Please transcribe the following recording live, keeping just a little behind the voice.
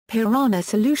Piranha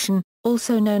solution,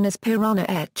 also known as Piranha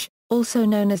etch, also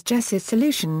known as Jess's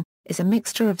solution, is a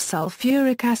mixture of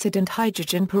sulfuric acid and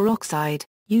hydrogen peroxide,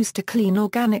 used to clean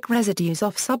organic residues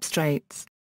off substrates.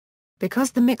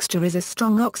 Because the mixture is a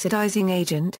strong oxidizing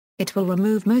agent, it will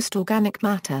remove most organic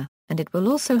matter, and it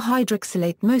will also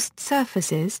hydroxylate most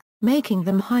surfaces, making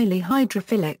them highly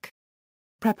hydrophilic.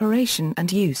 Preparation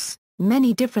and use: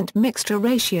 many different mixture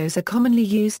ratios are commonly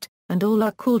used, and all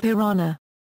are called Piranha.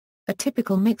 A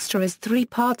typical mixture is 3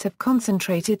 parts of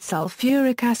concentrated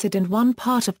sulfuric acid and 1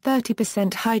 part of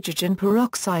 30% hydrogen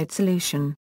peroxide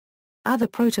solution. Other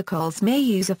protocols may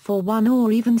use a 4:1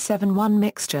 or even 7:1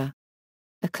 mixture.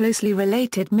 A closely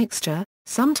related mixture,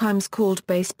 sometimes called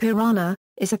base Piranha,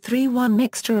 is a 3:1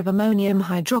 mixture of ammonium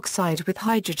hydroxide with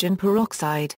hydrogen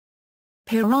peroxide.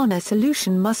 Piranha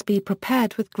solution must be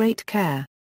prepared with great care.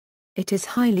 It is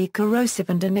highly corrosive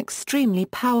and an extremely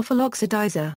powerful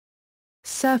oxidizer.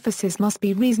 Surfaces must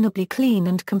be reasonably clean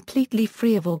and completely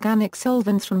free of organic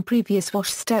solvents from previous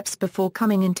wash steps before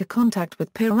coming into contact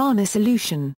with Piranha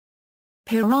solution.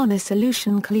 Piranha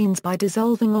solution cleans by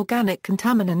dissolving organic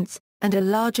contaminants, and a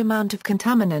large amount of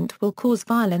contaminant will cause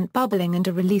violent bubbling and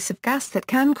a release of gas that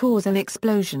can cause an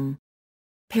explosion.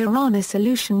 Piranha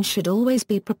solution should always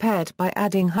be prepared by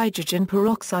adding hydrogen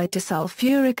peroxide to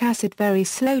sulfuric acid very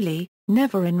slowly,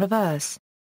 never in reverse.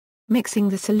 Mixing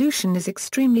the solution is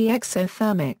extremely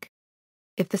exothermic.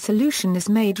 If the solution is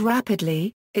made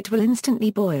rapidly, it will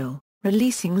instantly boil,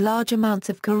 releasing large amounts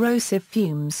of corrosive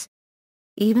fumes.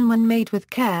 Even when made with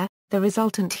care, the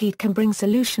resultant heat can bring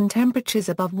solution temperatures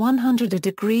above 100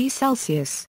 degrees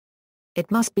Celsius. It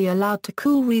must be allowed to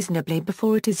cool reasonably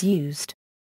before it is used.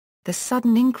 The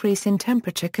sudden increase in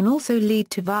temperature can also lead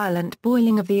to violent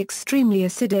boiling of the extremely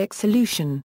acidic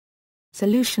solution.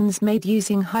 Solutions made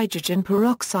using hydrogen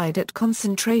peroxide at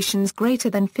concentrations greater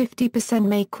than 50%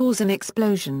 may cause an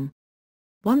explosion.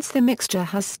 Once the mixture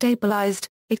has stabilized,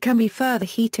 it can be further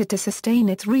heated to sustain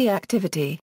its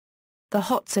reactivity. The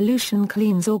hot solution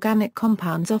cleans organic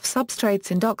compounds off substrates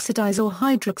and oxidize or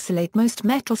hydroxylate most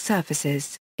metal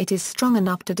surfaces. It is strong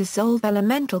enough to dissolve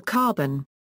elemental carbon.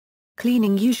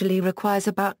 Cleaning usually requires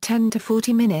about 10 to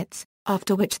 40 minutes,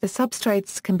 after which the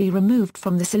substrates can be removed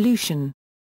from the solution.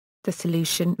 The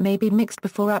solution may be mixed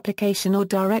before application or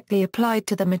directly applied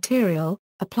to the material,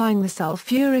 applying the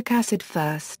sulfuric acid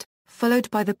first, followed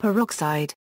by the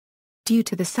peroxide. Due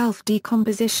to the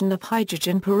self-decomposition of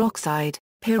hydrogen peroxide,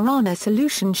 Piranha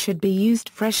solution should be used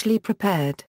freshly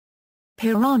prepared.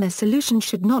 Piranha solution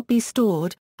should not be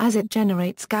stored, as it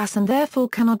generates gas and therefore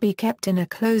cannot be kept in a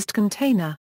closed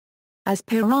container. As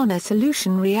Piranha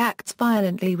solution reacts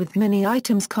violently with many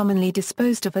items commonly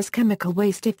disposed of as chemical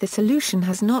waste, if the solution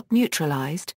has not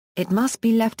neutralized, it must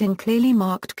be left in clearly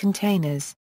marked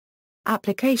containers.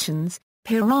 Applications: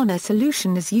 Piranha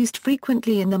solution is used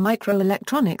frequently in the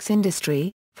microelectronics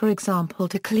industry, for example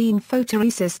to clean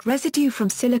photoresist residue from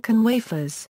silicon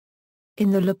wafers. In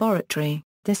the laboratory,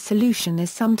 this solution is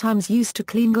sometimes used to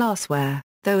clean glassware,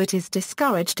 though it is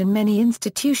discouraged in many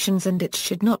institutions and it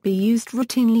should not be used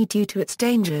routinely due to its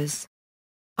dangers.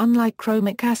 Unlike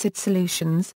chromic acid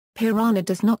solutions, Piranha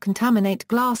does not contaminate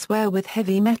glassware with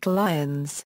heavy metal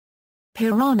ions.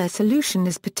 Piranha solution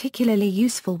is particularly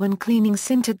useful when cleaning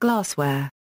sintered glassware.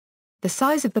 The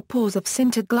size of the pores of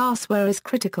sintered glassware is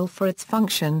critical for its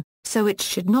function, so it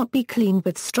should not be cleaned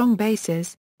with strong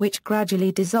bases, which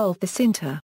gradually dissolve the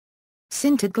sinter.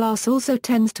 Sintered glass also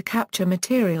tends to capture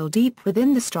material deep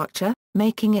within the structure,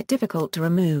 making it difficult to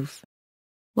remove.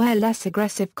 Where less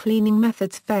aggressive cleaning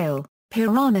methods fail,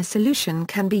 Piranha solution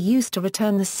can be used to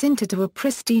return the sinter to a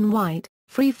pristine white,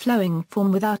 free-flowing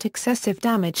form without excessive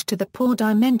damage to the pore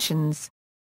dimensions.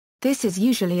 This is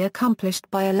usually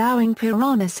accomplished by allowing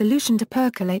Piranha solution to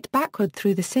percolate backward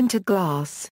through the sintered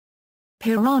glass.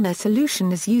 Piranha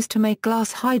solution is used to make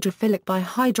glass hydrophilic by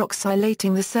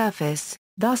hydroxylating the surface,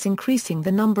 thus increasing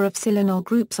the number of silanol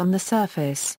groups on the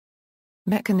surface.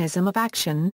 Mechanism of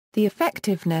action: the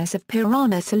effectiveness of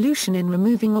Piranha solution in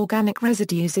removing organic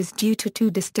residues is due to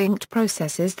 2 distinct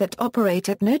processes that operate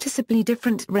at noticeably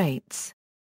different rates.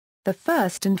 The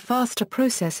first and faster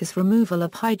process is removal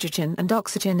of hydrogen and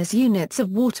oxygen as units of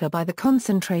water by the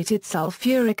concentrated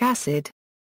sulfuric acid.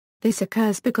 This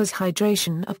occurs because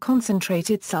hydration of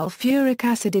concentrated sulfuric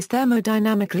acid is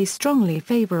thermodynamically strongly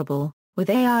favorable, with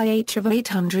AIH of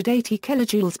 880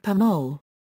 kJ per mole.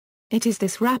 It is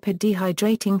this rapid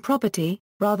dehydrating property,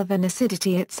 rather than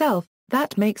acidity itself,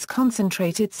 that makes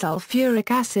concentrated sulfuric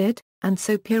acid, and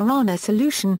so Piranha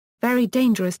solution, very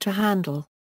dangerous to handle.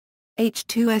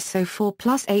 H2SO4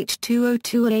 plus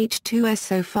H2O2 or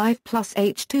H2SO5 plus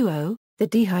H2O, The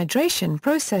dehydration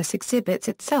process exhibits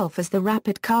itself as the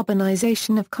rapid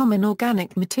carbonization of common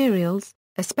organic materials,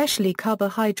 especially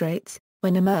carbohydrates,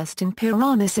 when immersed in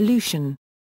Piranha solution.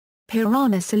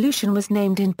 Piranha solution was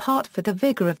named in part for the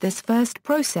vigor of this first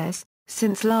process,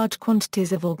 since large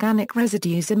quantities of organic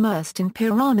residues immersed in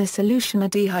Piranha solution are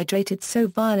dehydrated so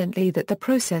violently that the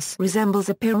process resembles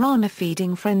a piranha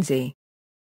feeding frenzy.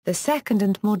 The second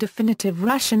and more definitive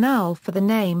rationale for the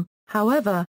name,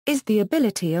 however, is the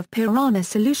ability of Piranha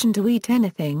solution to eat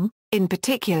anything, in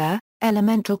particular,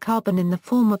 elemental carbon in the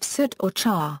form of soot or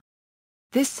char.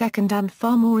 This second and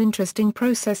far more interesting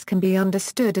process can be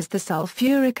understood as the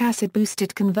sulfuric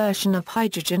acid-boosted conversion of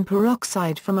hydrogen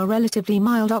peroxide from a relatively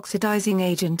mild oxidizing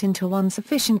agent into one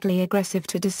sufficiently aggressive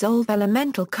to dissolve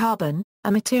elemental carbon,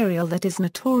 a material that is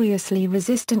notoriously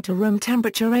resistant to room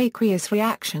temperature aqueous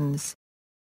reactions.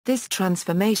 This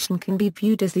transformation can be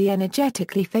viewed as the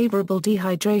energetically favorable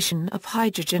dehydration of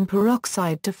hydrogen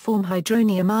peroxide to form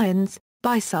hydronium ions,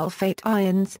 bisulfate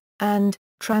ions, and,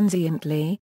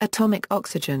 transiently, atomic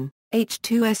oxygen,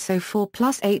 H2SO4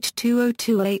 plus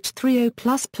H2O2 H3O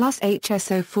plus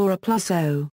HSO4 plus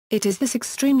O. It is this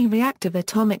extremely reactive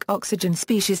atomic oxygen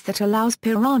species that allows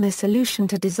Piranha solution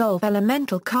to dissolve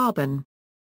elemental carbon.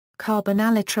 Carbon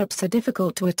allotropes are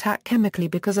difficult to attack chemically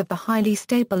because of the highly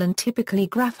stable and typically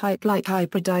graphite-like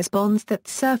hybridized bonds that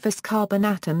surface carbon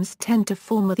atoms tend to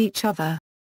form with each other.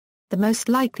 The most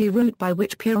likely route by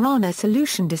which Piranha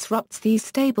solution disrupts these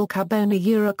stable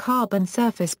carbono-carbon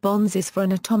surface bonds is for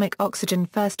an atomic oxygen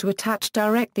first to attach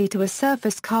directly to a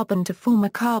surface carbon to form a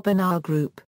carbonyl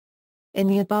group. In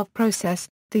the above process,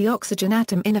 the oxygen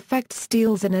atom in effect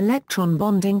steals an electron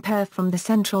bonding pair from the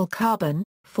central carbon,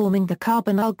 forming the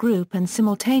carbonyl group and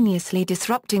simultaneously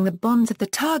disrupting the bonds of the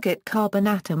target carbon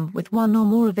atom with one or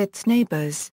more of its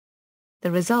neighbors.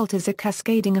 The result is a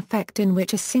cascading effect in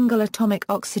which a single atomic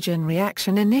oxygen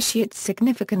reaction initiates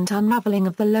significant unraveling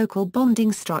of the local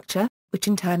bonding structure, which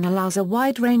in turn allows a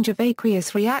wide range of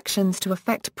aqueous reactions to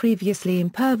affect previously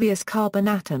impervious carbon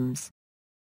atoms.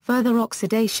 Further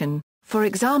oxidation, for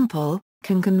example,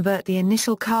 can convert the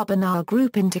initial carbonyl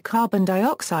group into carbon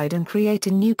dioxide and create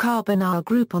a new carbonyl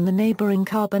group on the neighboring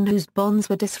carbon whose bonds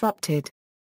were disrupted.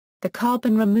 The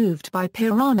carbon removed by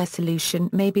Piranha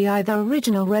solution may be either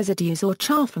original residues or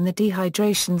char from the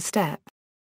dehydration step.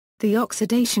 The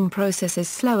oxidation process is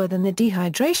slower than the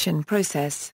dehydration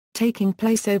process, taking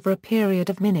place over a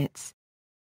period of minutes.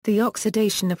 The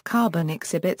oxidation of carbon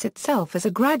exhibits itself as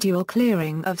a gradual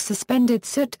clearing of suspended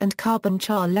soot and carbon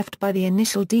char left by the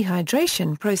initial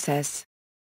dehydration process.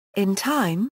 In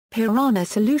time, Piranha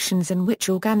solutions in which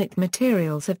organic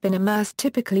materials have been immersed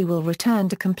typically will return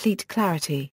to complete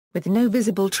clarity, with no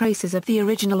visible traces of the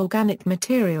original organic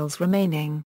materials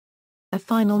remaining. A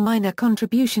final minor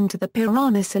contribution to the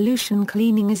Piranha solution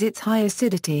cleaning is its high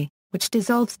acidity, which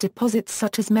dissolves deposits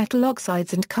such as metal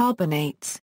oxides and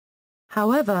carbonates.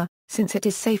 However, since it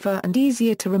is safer and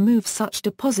easier to remove such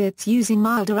deposits using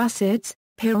milder acids,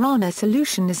 Piranha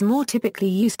solution is more typically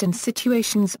used in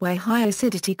situations where high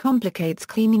acidity complicates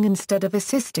cleaning instead of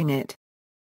assisting it.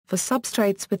 For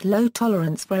substrates with low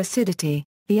tolerance for acidity,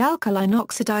 the alkaline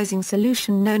oxidizing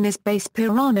solution known as base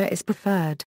Piranha is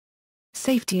preferred.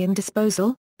 Safety in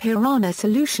disposal: Piranha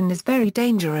solution is very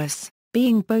dangerous,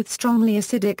 being both strongly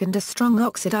acidic and a strong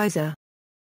oxidizer.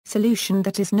 Solution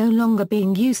that is no longer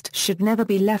being used should never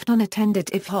be left unattended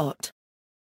if hot.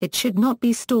 It should not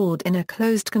be stored in a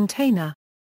closed container.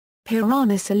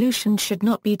 Piranha solution should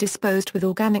not be disposed with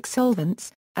organic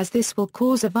solvents, as this will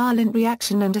cause a violent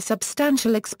reaction and a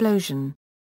substantial explosion.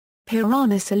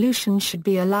 Piranha solution should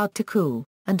be allowed to cool,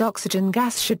 and oxygen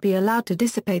gas should be allowed to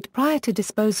dissipate prior to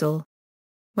disposal.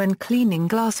 When cleaning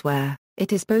glassware,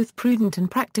 it is both prudent and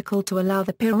practical to allow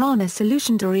the Piranha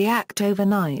solution to react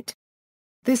overnight.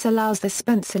 This allows the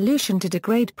spent solution to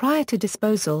degrade prior to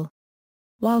disposal.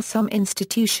 While some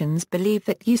institutions believe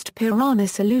that used Piranha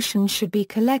solution should be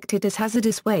collected as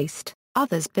hazardous waste,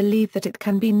 others believe that it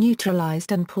can be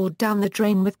neutralized and poured down the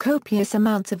drain with copious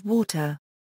amounts of water.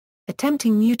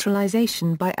 Attempting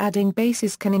neutralization by adding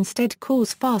bases can instead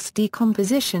cause fast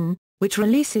decomposition, which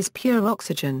releases pure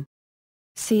oxygen.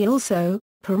 See also,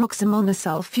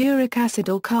 peroxymonosulfuric acid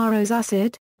or Caro's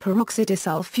acid,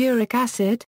 peroxidisulfuric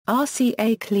acid,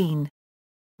 RCA clean.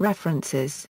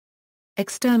 References.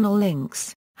 External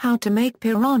links: How to make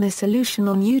Piranha solution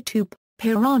on YouTube.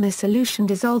 Piranha solution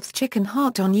dissolves chicken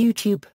heart on YouTube.